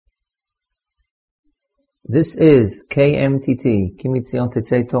This is KMTT, Kimitzion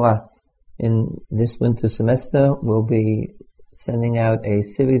Tetzei Torah. In this winter semester, we'll be sending out a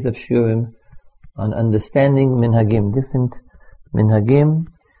series of shurim on understanding minhagim, different minhagim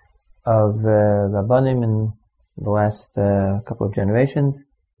of Rabbanim in the last couple of generations,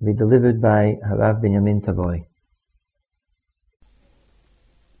 be delivered by Harav Binyamin Tavori.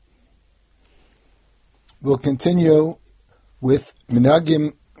 We'll continue with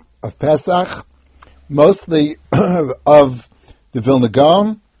minhagim of Pesach, mostly of the Vilna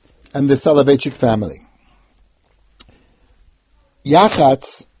Gaon and the Soloveitchik family.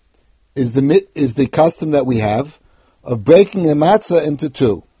 Yachatz is the custom that we have of breaking the matzah into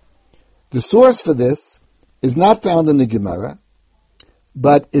two. The source for this is not found in the Gemara,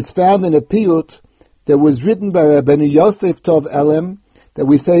 but it's found in a piyut that was written by Rabbeinu Yosef Tov Elem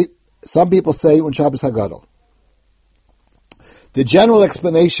that some people say on Shabbos HaGadol. The general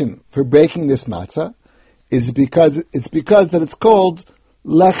explanation for breaking this matzah is because that it's called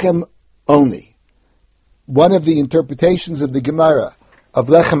lechem oni. One of the interpretations of the Gemara of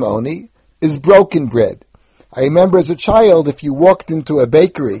lechem oni is broken bread. I remember as a child, if you walked into a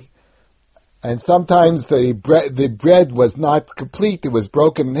bakery and sometimes the bread was not complete, it was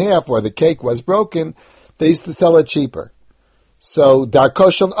broken in half, or the cake was broken, they used to sell it cheaper. So, darko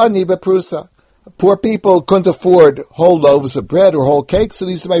shel ani beprusa. Poor people couldn't afford whole loaves of bread or whole cakes, so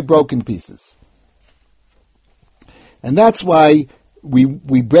they used to buy broken pieces. And that's why we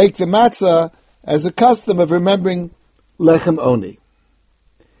break the matzah as a custom of remembering lechem oni.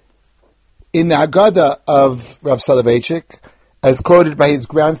 In the Haggadah of Rav Soloveitchik, as quoted by his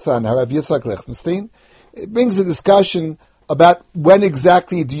grandson, Harav Yitzchak Lichtenstein, it brings a discussion about when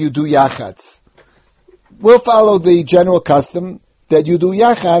exactly do you do yachatz. We'll follow the general custom that you do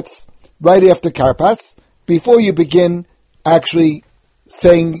yachatz right after Karpas, before you begin actually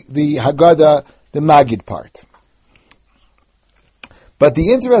saying the Haggadah, the Magid part. But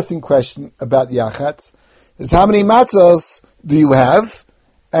the interesting question about Yachatz is how many matzos do you have,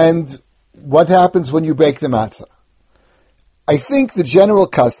 and what happens when you break the matzah? I think the general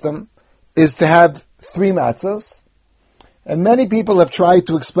custom is to have 3 matzos, and many people have tried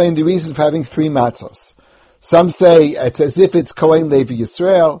to explain the reason for having 3 matzos. Some say it's as if it's Kohen Levi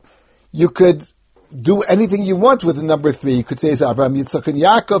Yisrael. You could do anything you want with the number 3. You could say it's Avraham, Yitzchak, and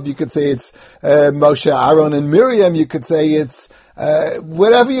Yaakov. You could say it's Moshe, Aaron, and Miriam. You could say it's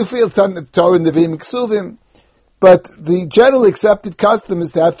whatever you feel, Torah, Nevi'im, Ksuvim. But the general accepted custom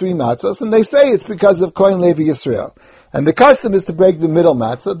is to have 3 matzahs, and they say it's because of Kohen Levi Yisrael. And the custom is to break the middle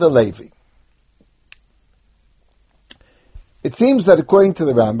matzah, the Levi. It seems that according to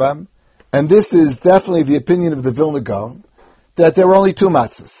the Rambam, and this is definitely the opinion of the Vilna Gaon, that there were only 2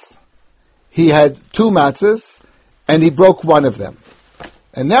 matzahs. He had 2 matzahs, and he broke one of them.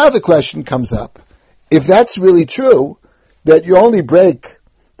 And now the question comes up, if that's really true, that you only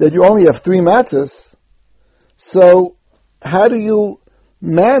have 3 matzahs, so how do you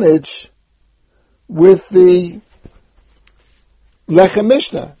manage with the Lechem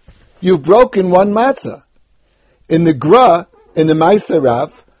Mishnah? You've broken 1 matzah. In the Gra, in the Ma'aseh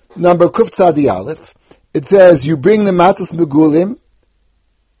Rav, number Kuf Tzadi Aleph, it says you bring the matzahs megulim,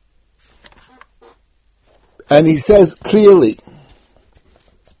 and he says clearly,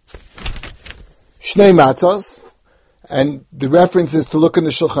 Shnei matzos, and the reference is to look in the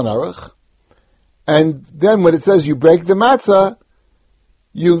Shulchan Aruch, and then when it says you break the matzah,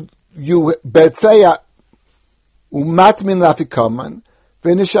 you betzeya umatmin lafikaman,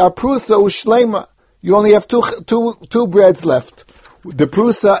 v'nishar prusa u'shleima. You only have two breads left, the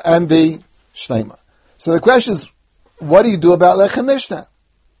prusa and the shleima. So the question is, what do you do about Lechem Mishnah?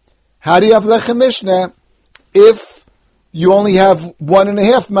 How do you have Lechem Mishnah if you only have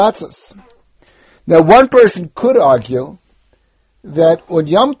 1.5 matzahs? Now, one person could argue that on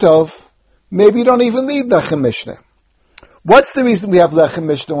Yom Tov, maybe you don't even need Lechem Mishnah. What's the reason we have Lechem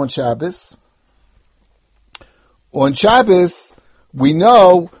Mishnah on Shabbos? On Shabbos, we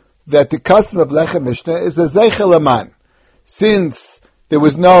know that the custom of Lechem Mishnah is a Zeichel Aman. Since there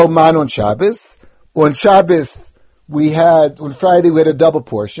was no man on Shabbos on Friday we had a double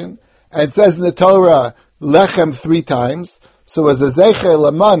portion, and it says in the Torah, Lechem 3 times, so as a Zeichel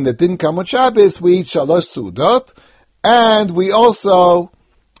Aman that didn't come on Shabbos, we eat 3 Sudot, and we also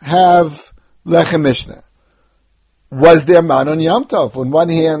have Lechem Mishnah. Was there man on Yom Tov? On one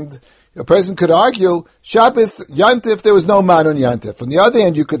hand, a person could argue, Shabbos, Yantif, there was no man on Yantif. On the other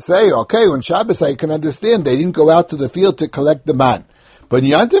hand, you could say, okay, on Shabbos I can understand, they didn't go out to the field to collect the man. But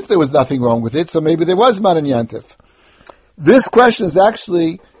in Yantif there was nothing wrong with it, so maybe there was man on Yantif. This question is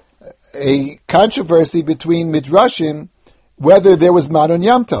actually a controversy between Midrashim, whether there was man on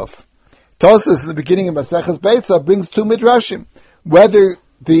Yom Tov. Tosfos in the beginning of Maseches Beitza brings two midrashim. Whether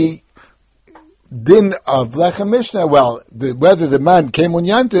the din of Lechem Mishnah, whether the man came on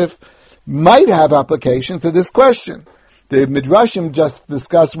Yantif, might have application to this question. The midrashim just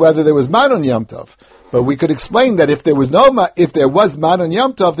discuss whether there was man on Yom Tov, but we could explain that if there was man on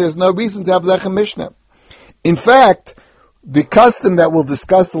Yom Tov, there's no reason to have Lechem Mishnah. In fact, the custom that we'll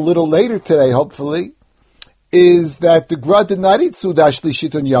discuss a little later today, hopefully, is that the Gra did not eat Suda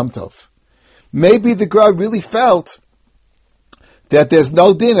Shlishit on Yom Tov. Maybe the Gra really felt that there's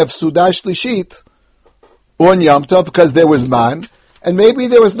no din of Suda Shlishit on Yom Tov because there was man, and maybe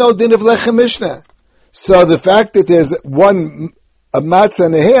there was no din of Lechem Mishnah. So the fact that there's a matzah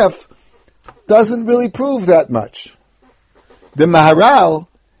and a half doesn't really prove that much. The Maharal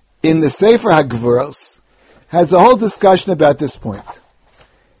in the Sefer HaGvuros has a whole discussion about this point.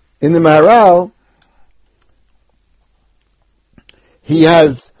 In the Maharal, he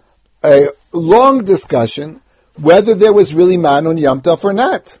has a long discussion whether there was really man on Yom Tov or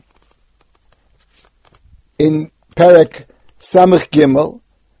not. In Perek Samech Gimel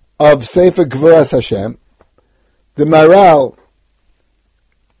of Sefer Gvuras Hashem, the Maharal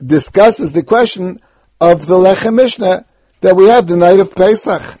discusses the question of the Lechem Mishnah that we have the night of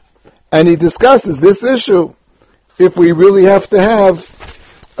Pesach. And he discusses this issue, if we really have to have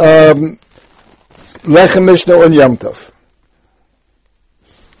Lechem Mishnah on Yom Tov.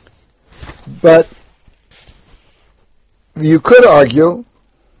 But you could argue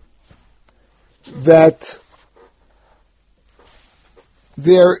that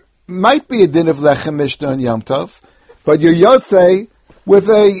there might be a din of Lechem Mishnah on Yom Tov, but you're Yotzei with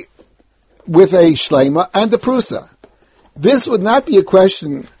a Shlema and a Prusa. This would not be a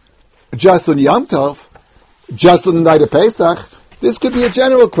question just on Yom Tov, just on the night of Pesach. This could be a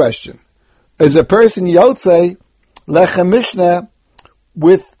general question. Is a person Yotzei Lechem Mishnah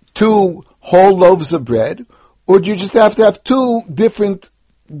with two whole loaves of bread, or do you just have to have two different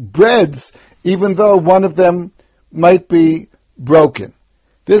breads, even though one of them might be broken?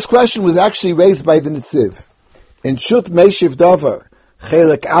 This question was actually raised by the Netziv. In Shut Meshiv Dover,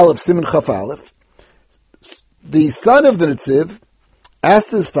 Chelek Aleph, Siman Chaf Aleph, the son of the Netziv asked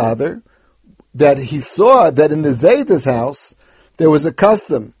his father that he saw that in the Zayda's house there was a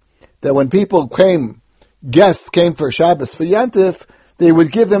custom that when guests came for Shabbos for Yantif, they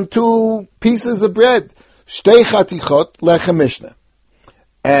would give them two pieces of bread, Shtei Chatichot Lechem Mishnah.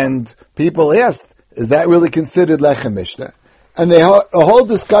 And people asked, is that really considered Lechem Mishnah? And they had a whole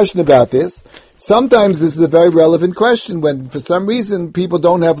discussion about this. Sometimes this is a very relevant question when, for some reason, people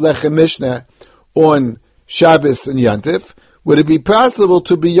don't have Lechem Mishnah on Shabbos and Yantif. Would it be possible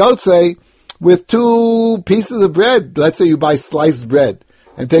to be Yotzei with two pieces of bread? Let's say you buy sliced bread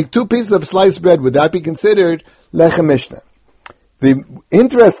and take two pieces of sliced bread. Would that be considered Lechem Mishnah?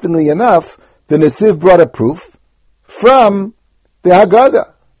 Interestingly enough, the Netziv brought a proof from the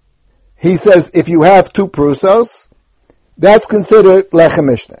Haggadah. He says if you have two prusos, that's considered Lechem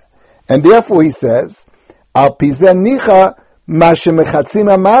Mishnah. And therefore he says, Al pizen nicha ma shemechatzim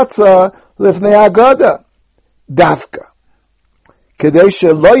hamatzah lifnei Haggadah dafka. Kedei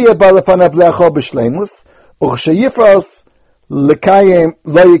shelo yeh ba lefanav le'achol b'shleimus, uchsheyifros lo yikayim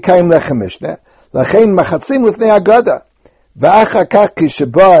Lechem Mishnah, lachein machatzim lifnei Haggadah. He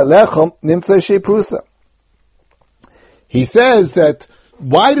says that,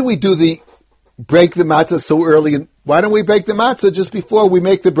 why do we break the matzah so early? Why don't we break the matzah just before we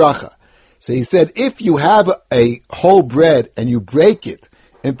make the bracha? So he said, if you have a whole bread and you break it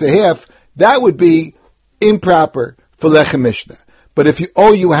into half, that would be improper for Lechem Mishnah. But if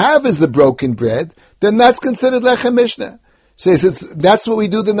all you have is the broken bread, then that's considered Lechem Mishnah. So he says, that's what we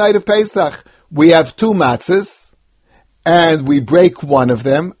do the night of Pesach. We have two matzahs, and we break one of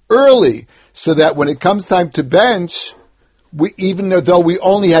them early, so that when it comes time to bench, even though we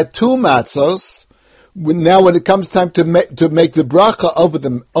only had two matzos, now when it comes time to make the bracha over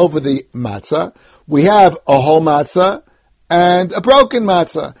the matzah, we have a whole matzah and a broken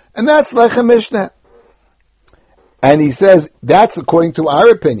matzah, and that's Lechem Mishnah. And he says that's according to our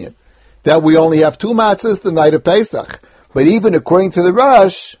opinion, that we only have two matzahs the night of Pesach. But even according to the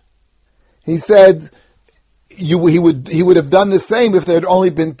Rosh, he said he would have done the same if there had only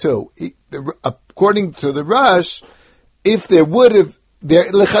been two. According to the Rosh, if there would have,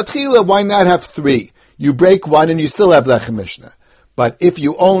 lechatchila, why not have three? You break one and you still have Lechem Mishnah. But if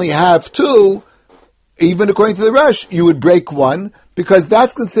you only have two, even according to the Rosh, you would break one because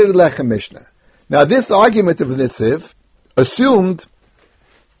that's considered Lechem Mishnah. Now this argument of the Netziv assumed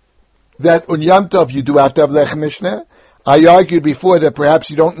that on Yom Tov you do have to have Lechem Mishnah. I argued before that perhaps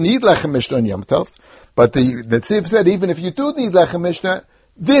you don't need Lechem Mishnah on Yom Tov. But the Netziv said even if you do need Lechem Mishnah,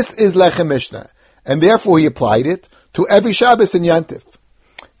 This is Lechem Mishnah. And therefore he applied it to every Shabbos and Yantif.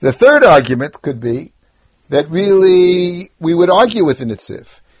 The third argument could be that really we would argue with the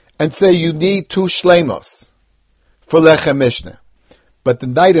Nitziv and say you need 2 Shlemos for Lechem Mishnah. But the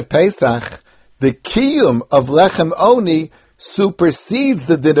night of Pesach, the Kiyum of Lechem Oni supersedes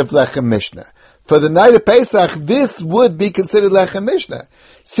the din of Lechem Mishnah. For the night of Pesach, this would be considered Lechem Mishnah.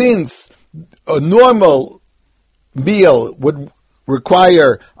 Since a normal meal would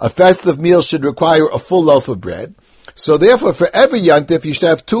require, a festive meal should require a full loaf of bread. So therefore, for every Yantif, you should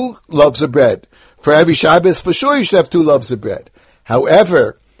have 2 loaves of bread. For every Shabbos, for sure, you should have 2 loaves of bread.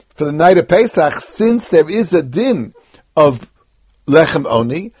 However, for the night of Pesach, since there is a din of Lechem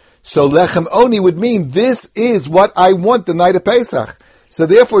Oni, so Lechem Oni would mean this is what I want the night of Pesach. So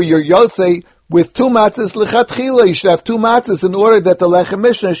therefore, your Yotzei with 2 matzahs lechatchila, you should have 2 matzahs in order that the Lechem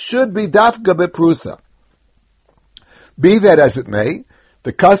Mishnah should be dafka beprusa. Be that as it may,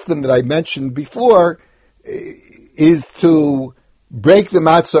 the custom that I mentioned before is to break the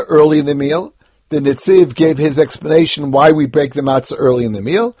matzah early in the meal. The Nitziv gave his explanation why we break the matzah early in the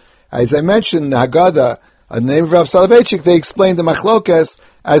meal. As I mentioned, the Haggadah, in the name of Rav Soloveitchik, they explained the machlokas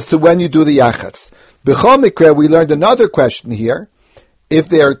as to when you do the yachatz. B'chol mikra, we learned another question here. If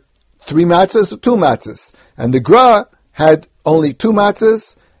there are 3 matzahs or 2 matzahs, and the Gra had only 2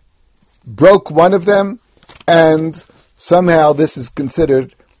 matzahs, broke one of them, and somehow this is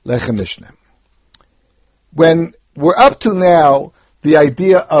considered Lechem Mishnah. When we're up to now the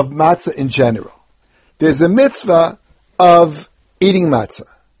idea of matzah in general, there's a mitzvah of eating matzah.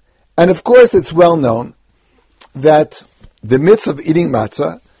 And of course it's well known that the mitzvah of eating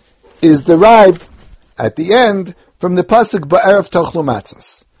matzah is derived at the end from the pasuk Ba'erev Tochlu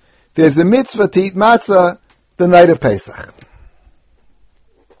Matzos. There's a mitzvah to eat matzah the night of Pesach.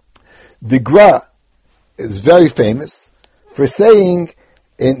 The Gra is very famous for saying,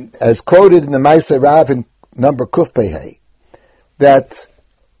 as quoted in the Maaseh Rav in number Kuf Pei, that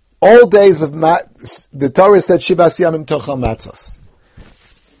all days of the Torah said Shivas Yamim Tochel Matzos.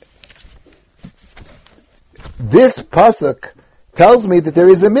 This pasuk tells me that there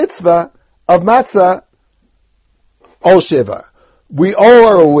is a mitzvah of matzah all Shiva. We all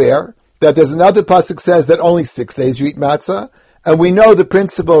are aware that there's another pasuk says that only 6 days you eat matzah, and we know the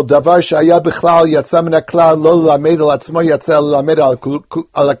principle davar shaya bichlal yatsa min haklal lo lamed al atzmo yatsa lamed al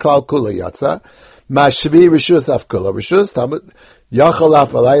haklal kula yatsa mashvi rishus af kula rishus tamud yachal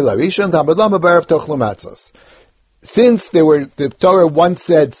af alayla rishon tamud lama b'erev tochlu matzos. Since the Torah once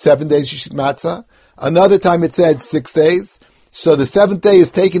said 7 days you should eat matzah, another time it said 6 days, so the 7th day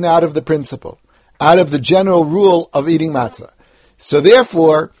is taken out of the principle, out of the general rule of eating matzah. So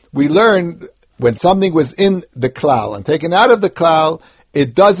therefore, we learned when something was in the klal and taken out of the klal,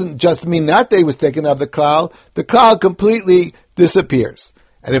 it doesn't just mean that day was taken out of the klal completely disappears.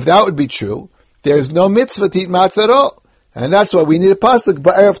 And if that would be true, there's no mitzvah to eat matzah at all. And that's why we need a pasuk,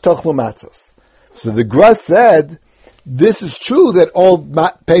 Ba'erev Tochlu Matzos. So the Gra said, this is true that all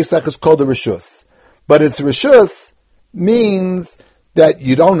Pesach is called a Rishus. But its Rishus means that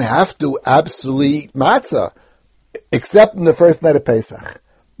you don't have to absolutely eat matzah, except in the first night of Pesach.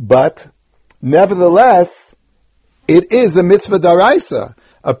 But, nevertheless, it is a mitzvah daraisa.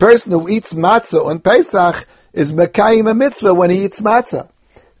 A person who eats matzah on Pesach is mekayim a mitzvah when he eats matzah.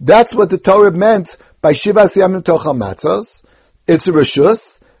 That's what the Torah meant by Shivas Yamim Tochel Matzos. It's a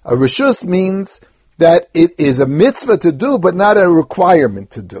rishus. A rishus means that it is a mitzvah to do, but not a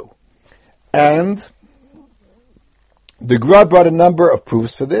requirement to do. And the Gra brought a number of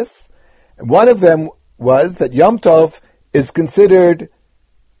proofs for this. And one of them was that Yom Tov is considered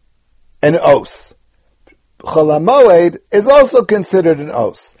an os. Chol HaMoed is also considered an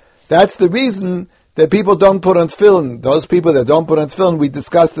os. That's the reason that people don't put on tefillin. Those people that don't put on tefillin, we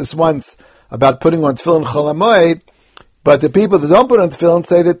discussed this once about putting on tefillin Chol HaMoed, but the people that don't put on tefillin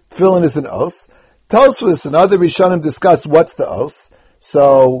say that tefillin is an os. Tosfos and other Rishonim discuss what's the os.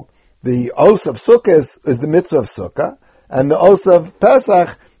 So the os of Sukkah is the mitzvah of Sukkah, and the os of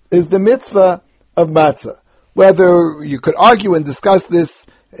Pesach is the mitzvah of matzah. Whether you could argue and discuss this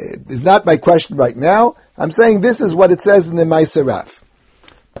is not my question right now. I'm saying this is what it says in the Maaseh Rav.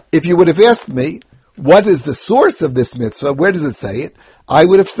 If you would have asked me, what is the source of this mitzvah? Where does it say it? I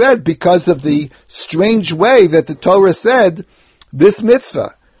would have said because of the strange way that the Torah said this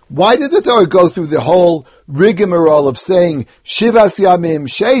mitzvah. Why did the Torah go through the whole rigmarole of saying Shivas Yamim,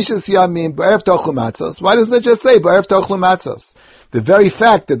 Sheishas Yamim, B'erev Tochlu Matzos? Why doesn't it just say B'erev Tochlu Matzos? The very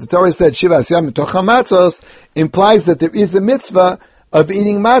fact that the Torah said Shivas Yamim Tochlu Matzos implies that there is a mitzvah of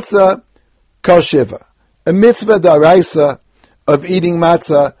eating matzah kol shiva, a mitzvah daraisa of eating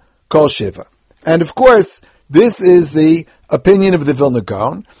matzah kol shiva. And of course, This is the opinion of the Vilna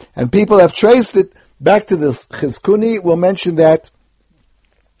Gaon, and people have traced it back to the Chizkuni. We'll mention that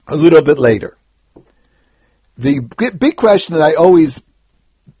a little bit later. The big question that I always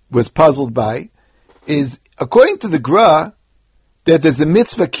was puzzled by is, according to the Gra, that there's a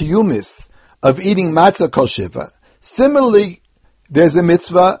mitzvah kiyumis of eating matzah kol shiva. Similarly, there's a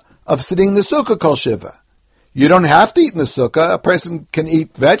mitzvah of sitting in the sukkah kol shiva. You don't have to eat in the sukkah. A person can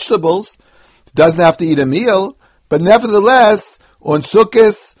eat vegetables, doesn't have to eat a meal, but nevertheless, on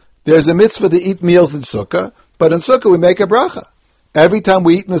sukkahs, there's a mitzvah to eat meals in sukkah, but in sukkah we make a bracha. Every time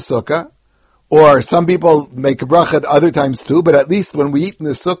we eat in the sukkah, or some people make a bracha at other times too, but at least when we eat in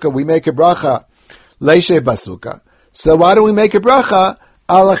the sukkah, we make a bracha, leishe basukah. So why do we make a bracha,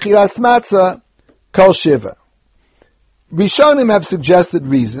 al achilas matzah, kol shiva? Rishonim have suggested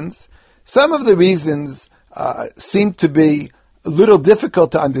reasons. Some of the reasons seem to be a little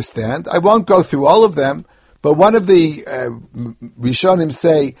difficult to understand. I won't go through all of them, but one of the Rishonim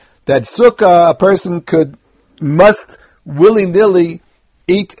say that sukkah, a person must willy-nilly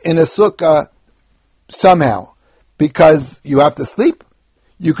eat in a sukkah somehow, because you have to sleep.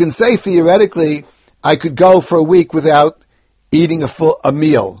 You can say theoretically, I could go for a week without eating a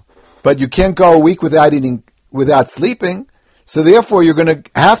meal, but you can't go a week without sleeping. So therefore, you're going to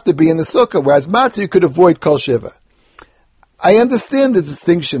have to be in the sukkah. Whereas matzah, you could avoid kol shiva. I understand the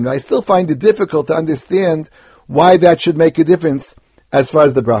distinction, but I still find it difficult to understand why that should make a difference as far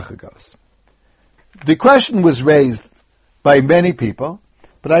as the bracha goes. The question was raised by many people,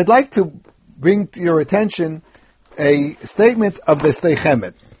 but I'd like to bring to your attention a statement of the Sdei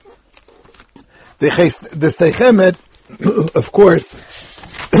Chemed. The Sdei Chemed, of course,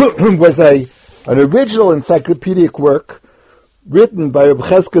 was an original encyclopedic work written by Reb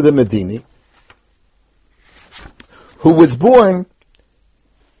Cheskel de Medini, who was born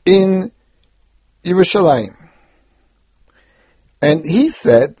in Yerushalayim. And he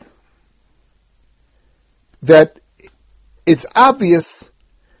said that it's obvious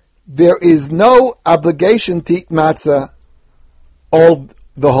there is no obligation to eat matzah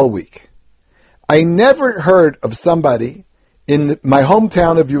the whole week. I never heard of somebody in my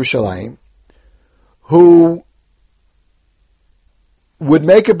hometown of Yerushalayim who would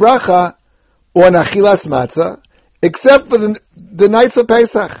make a bracha on achilas matzah, except for the nights of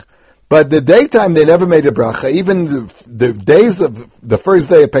Pesach. But the daytime they never made a bracha, even the days of the first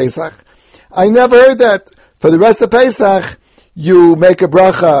day of Pesach. I never heard that. For the rest of Pesach, you make a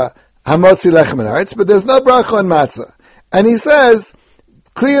bracha, hamotzi lechem haaretz, but there's no bracha on matzah. And he says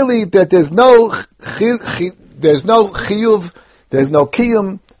clearly that there's no chiyuv, there's no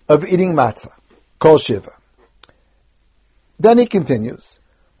kiyum of eating matzah, kol shiva. Then he continues,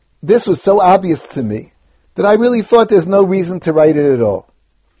 this was so obvious to me that I really thought there's no reason to write it at all.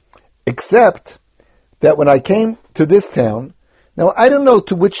 Except that when I came to this town, now I don't know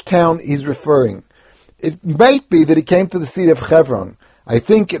to which town he's referring. It might be that he came to the city of Hebron. I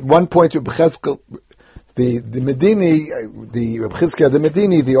think at one point Reb Cheskel, the Medini, the Reb Chizkiah the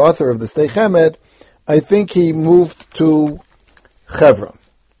Medini, the author of the Sdei Chemed, I think he moved to Hebron.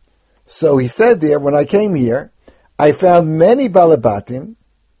 So he said there, when I came here, I found many balabatim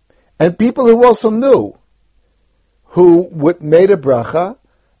and people who also knew, who made a bracha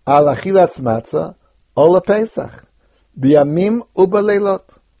al achilas matzah ola Pesach biyamim ubaleilot.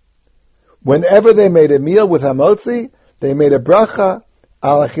 Whenever they made a meal with hamotzi, they made a bracha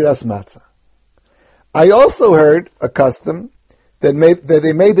al achilas matzah. I also heard a custom that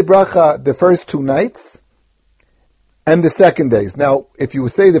they made the bracha the first 2 nights and the second days. Now, if you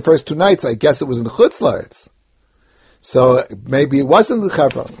say the first 2 nights, I guess it was in Chutz La'aretz. So maybe it wasn't the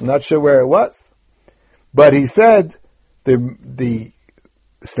Hebron. I'm not sure where it was. But he said, the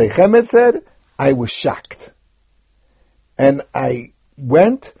Sdei Chemed said, I was shocked. And I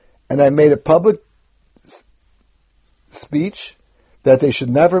went and I made a public speech that they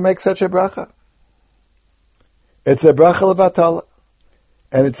should never make such a bracha. It's a bracha levatala.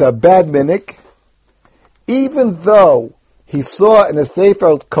 And it's a bad minik. Even though he saw in a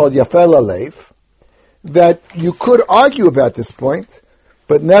sefer called Yafel Aleif, that you could argue about this point,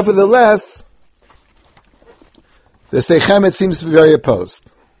 but nevertheless, the Sdei Chemed seems to be very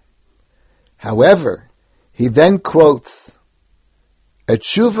opposed. However, he then quotes a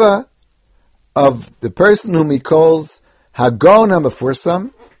tshuva of the person whom he calls Hagon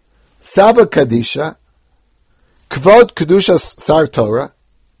HaMefursam, Saba Kadisha, Kvod Kedusha Sar Torah,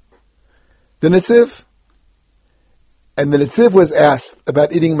 the Netziv. And the Netziv was asked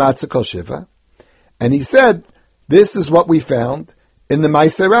about eating matzah kol shiva, and he said, this is what we found in the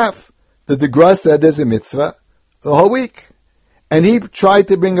Ma'aseh Rav, that the Gra said there's a mitzvah the whole week. And he tried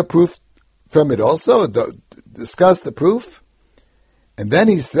to bring a proof from it also. discussed the proof, and then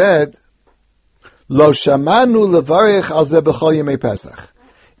he said, Lo shamanu levarich al zeh b'chol yemei Pesach.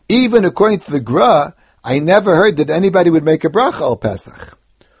 Even according to the Gra, I never heard that anybody would make a bracha al Pesach.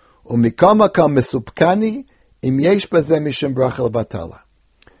 Umikama kam mesupkani im yesh bazeh mishum bracha levatala.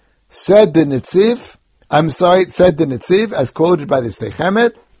 Said the Netziv, as quoted by the Sdei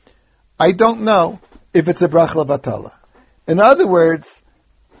Chemet, I don't know if it's a bracha levatala. In other words,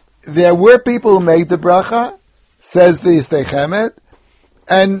 there were people who made the bracha, says the Sdei Chemet,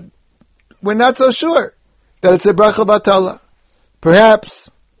 and we're not so sure that it's a bracha levatala. Perhaps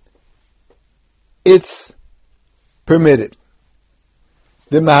it's permitted.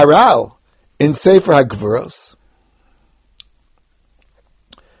 The Maharal in Sefer HaGvuros,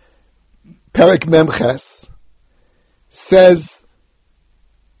 Perek Memches, says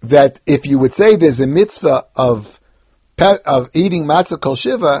that if you would say there's a mitzvah of eating matzah kol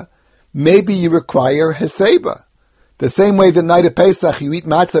shiva, maybe you require heseba. The same way the night of Pesach you eat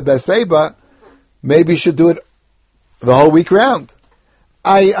matzah b'heseba, maybe you should do it the whole week round.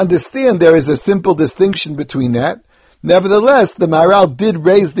 I understand there is a simple distinction between that. Nevertheless, the Maharal did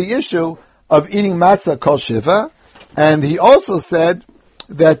raise the issue of eating matzah kol shiva, and he also said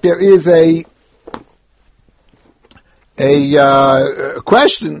that there is a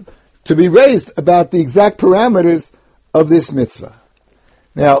question to be raised about the exact parameters of this mitzvah.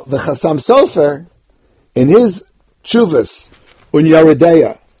 Now, the Chassam Sofer, in his Tshuvas,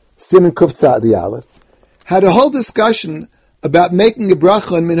 Unyaredeya, Siman Kuf Tzad the Aleph, had a whole discussion about making a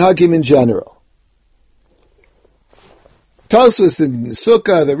bracha on minhagim in general. Tosfos in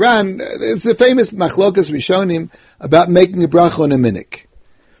Sukkah, the Ran, there's the famous machlokas Rishonim about making a bracha on a minik.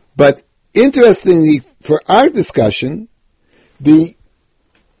 But interestingly, for our discussion, the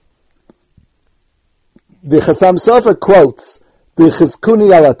Chassam Sofer quotes the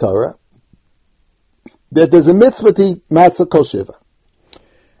Chizkuni ala Torah that there's a mitzvah to eat matzah kol shiva.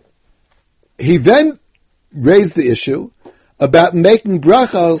 He then raised the issue about making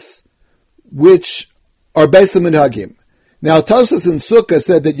brachos which are based on minhagim. Now, Tosfos in Sukkah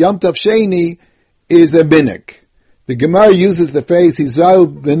said that Yom Tov Sheni is a minik. The Gemara uses the phrase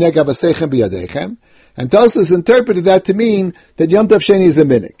 "Hizaru b'neg avasechem b'yadechem," and Tosfos interpreted that to mean that Yom Tov Sheni is a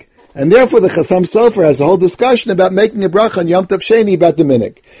minik. And therefore, the Chassam Sofer has a whole discussion about making a bracha on Yom Tov Sheni about the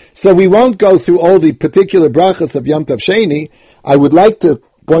minik. So we won't go through all the particular brachas of Yom Tov Sheni. I would like to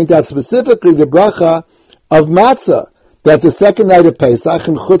point out specifically the bracha of matzah, that the second night of Pesach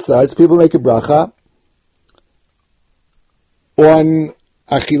in Chutzarts, people make a bracha on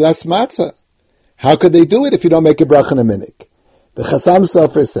achilas matzah. How could they do it if you don't make a bracha on a minik? The Chassam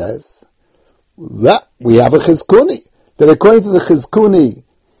Sofer says, we have a chizkuni, that according to the chizkuni,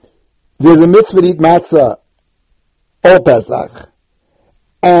 there's a mitzvah to eat matzah all Pesach.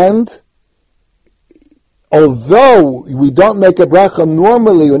 And although we don't make a bracha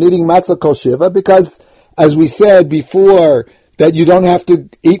normally on eating matzah kol shiva, because as we said before, that you don't have to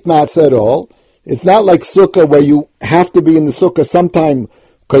eat matzah at all. It's not like sukkah where you have to be in the sukkah sometime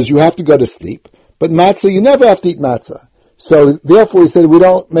because you have to go to sleep. But matzah, you never have to eat matzah. So therefore, he said we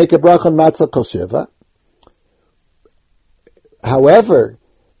don't make a bracha on matzah kol shiva. However,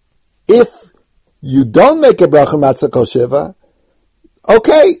 if you don't make a bracha on matzah kol shiva,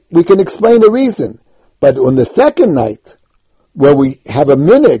 okay, we can explain the reason. But on the second night, where we have a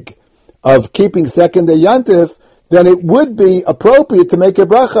minig of keeping second day yantif, then it would be appropriate to make a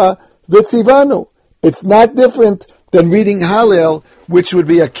bracha v'tzivanu. It's not different than reading Hallel, which would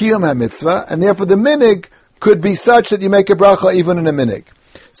be a kiyum ha-mitzvah, and therefore the minig could be such that you make a bracha even in a minig.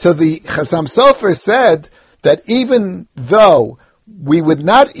 So the Chassam Sofer said that even though we would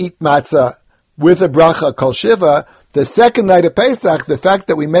not eat matzah with a bracha kol shiva, the second night of Pesach, the fact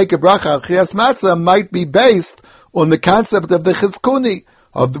that we make a bracha al chiyas matzah might be based on the concept of the chizkuni,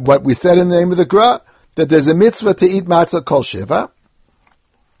 of what we said in the name of the Gra, that there's a mitzvah to eat matzah kol shiva,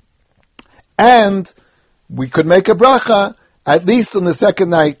 and we could make a bracha, at least on the second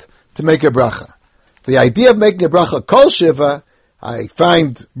night, to make a bracha. The idea of making a bracha kol shiva, I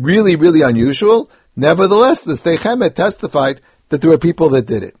find really, really unusual. Nevertheless, the Sdei Chemet testified that there were people that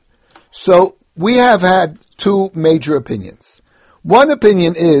did it. So, we have had two major opinions. One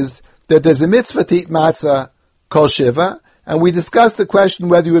opinion is that there's a mitzvah to eat matzah kol shiva, and we discussed the question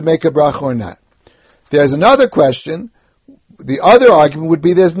whether you would make a bracha or not. There's another question. The other argument would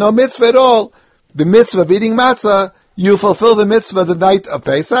be there's no mitzvah at all. The mitzvah of eating matzah, you fulfill the mitzvah the night of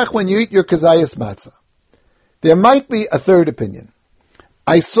Pesach when you eat your kazayas matzah. There might be a third opinion.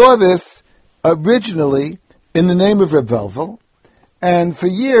 I saw this originally in the name of Reb Velvel, and for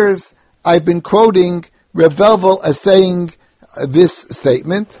years I've been quoting Reb Velvel as saying this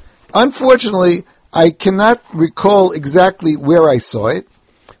statement. Unfortunately, I cannot recall exactly where I saw it.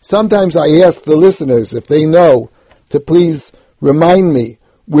 Sometimes I ask the listeners, if they know, to please remind me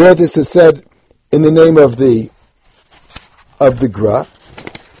where this is said in the name of the Gra.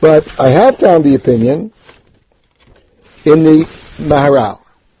 But I have found the opinion in the Maharal.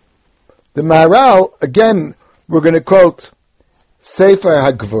 The Maharal, again, we're going to quote Sefer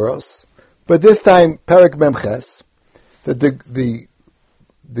HaGvuros, but this time Perek Memches, that the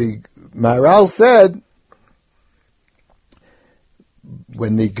Maharal said,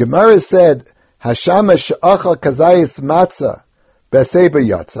 when the Gemara said, Hashamash she'achal kazayis matzah b'seba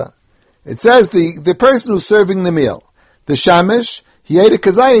yatza, it says the person who's serving the meal, the shamish, he ate a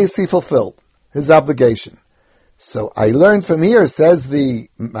kazayis, he fulfilled his obligation. So I learned from here, says the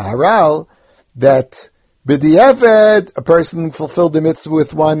Maharal, that b'di'eved, a person fulfilled the mitzvah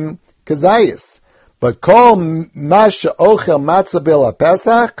with one kazayis. But kol masha ochel matzah bil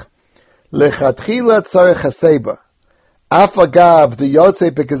pesach lechatchila tzarech haseba. Afagav the yotze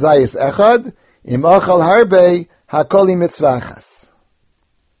bekazayis echad im ochel harbe hakoli mitzvachas.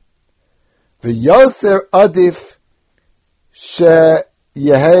 The yoser adif she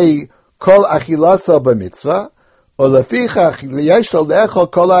yehei kol achilasa b'mitzvah o lefichach liyesh lo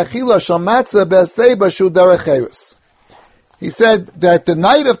leechol kol achila shel matzah b'seba shu derecherus. He said that the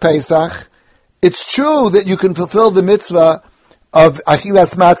night of Pesach, it's true that you can fulfill the mitzvah of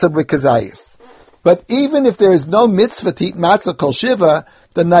achilas matzah b'kazayis. But even if there is no mitzvah to eat matzah kol shiva,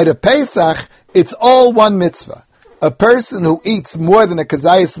 the night of Pesach, it's all one mitzvah. A person who eats more than a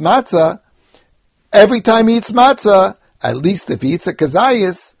kazayis matzah, every time he eats matzah, at least if he eats a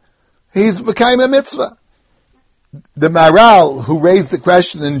kazayis, he's become a mitzvah. The Maharal, who raised the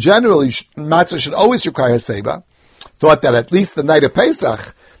question in general, matzah should always require seba, thought that at least the night of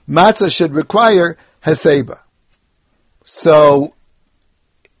Pesach, matzah should require haseba. So,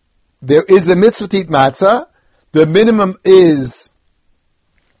 there is a mitzvah to eat matzah. The minimum is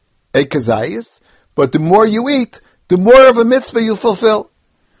a kazayis, but the more you eat, the more of a mitzvah you fulfill.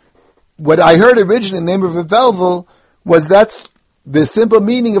 What I heard originally in the name of Velvel was that's the simple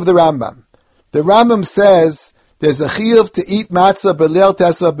meaning of the Rambam. The Rambam says there's a chiyuv to eat matzah b'leil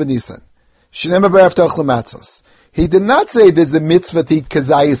tesvav b'nisan. Shnei b'erev tochlu matzos. He did not say there's a mitzvah to eat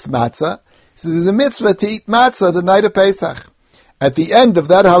kazayis matzah. He said there's a mitzvah to eat matzah the night of Pesach. At the end of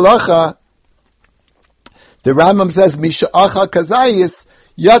that halacha, the Rambam says, Misha acha kazayis,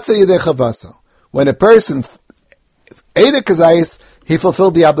 yatsa yedei chavaso. When a person ate a kazayis, he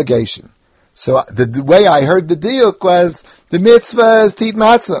fulfilled the obligation. So the way I heard the diuk was, the mitzvah is to eat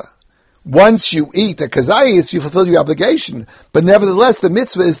matzah. Once you eat a kazayis, you fulfill your obligation. But nevertheless, the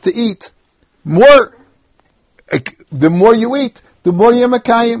mitzvah is to eat more. The more you eat, the more you're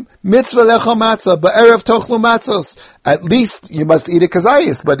makayim. Mitzvah lechol matzah, ba'erev tochlu matzos. At least you must eat a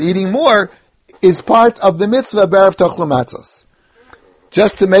kazayis, but eating more is part of the mitzvah ba'erev tochlu matzos.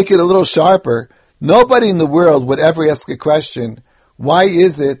 Just to make it a little sharper, nobody in the world would ever ask a question, why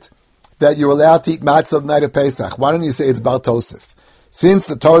is it that you're allowed to eat matzah the night of Pesach? Why don't you say it's Baal Tosef? Since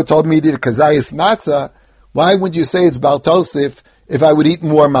the Torah told me to eat a kazayis matzah, why would you say it's Baal Tosef if I would eat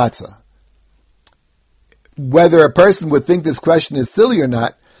more matzah? Whether a person would think this question is silly or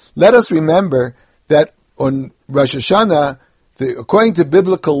not, let us remember that on Rosh Hashanah, according to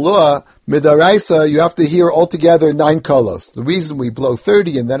biblical law, midaraisa, you have to hear altogether 9 kolos. The reason we blow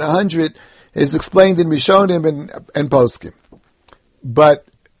 30 and then 100 is explained in Rishonim and Poskim. But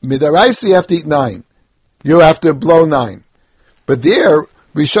midaraisa, you have to eat 9. You have to blow 9. But there,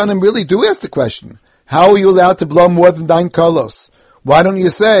 Rishonim really do ask the question, how are you allowed to blow more than 9 kolos? Why don't you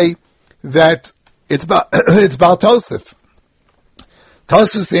say that it's Baal Tosef?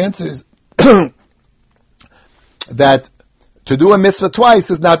 Tosef's answers that to do a mitzvah twice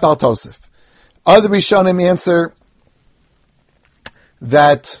is not Baal Tosef. Other Rishonim answer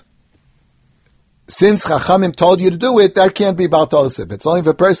that since Chachamim told you to do it, that can't be Baal Tosef. It's only if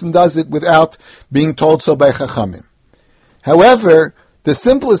a person does it without being told so by Chachamim. However, the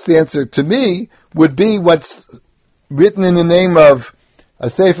simplest answer to me would be what's written in the name of a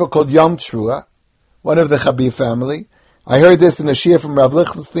sefer called Yom Trua, one of the Chabib family. I heard this in a shir from Rav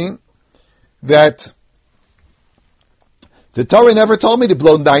Lichtenstein, that the Torah never told me to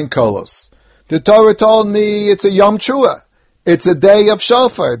blow 9 kolos. The Torah told me it's a Yom Trua. It's a day of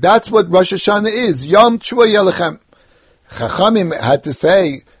shofar. That's what Rosh Hashanah is. Yom Trua Yelechem. Chachamim had to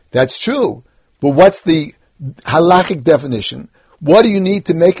say, that's true. But what's the halachic definition? What do you need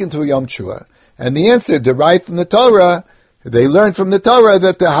to make into a Yom Trua? And the answer, derived from the Torah, they learned from the Torah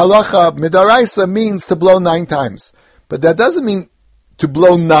that the halacha midaraisa means to blow 9 times. But that doesn't mean to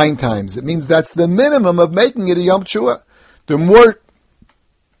blow 9 times. It means that's the minimum of making it a Yom Trua. The more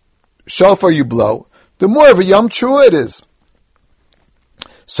shofar you blow, the more of a Yom Teruah it is.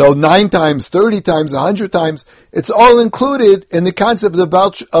 So 9 times, 30 times, 100 times, it's all included in the concept of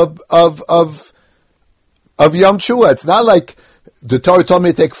Yom Teruah. It's not like the Torah told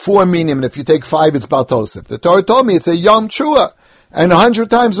me to take 4 minim, and if you take 5, it's Baal Tosef. The Torah told me it's a Yom Teruah, and 100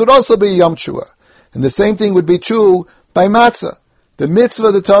 times would also be Yom Teruah. And the same thing would be true by matzah. The mitzvah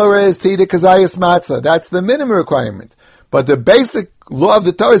of the Torah is to eat a kazayas matzah. That's the minimum requirement. But the basic law of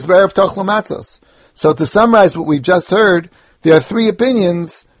the Torah is be'erev tochlu matzos. So to summarize what we've just heard, there are 3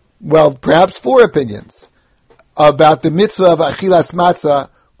 opinions, well, perhaps 4 opinions, about the mitzvah of achilas matzah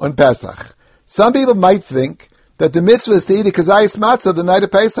on Pesach. Some people might think that the mitzvah is to eat a kazayas matzah the night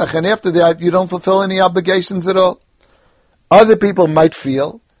of Pesach, and after that you don't fulfill any obligations at all. Other people might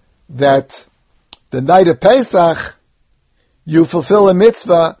feel that the night of Pesach you fulfill a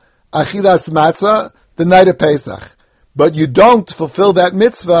mitzvah, achilas matzah, the night of Pesach. But you don't fulfill that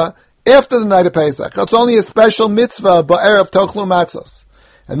mitzvah after the night of Pesach. It's only a special mitzvah, ba'erev tochlu matzos.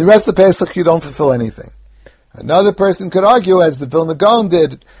 And the rest of Pesach you don't fulfill anything. Another person could argue, as the Vilna Gaon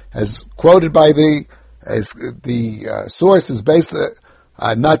did, as quoted by the source is based,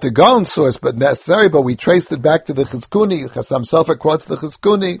 not the Gaon source, but necessary, but we traced it back to the Chizkuni. Chassam Sofer quotes the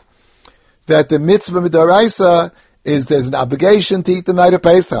Chizkuni, that the mitzvah midaraisa is there's an obligation to eat the night of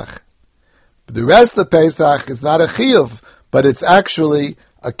Pesach. But the rest of Pesach is not a chiyuv, but it's actually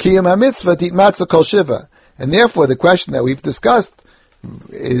a kiyum ha-mitzvah to eat matzah kol shiva. And therefore the question that we've discussed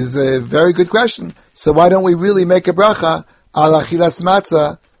is a very good question. So why don't we really make a bracha al achilas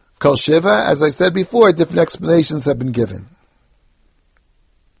matzah kol shiva? As I said before, different explanations have been given.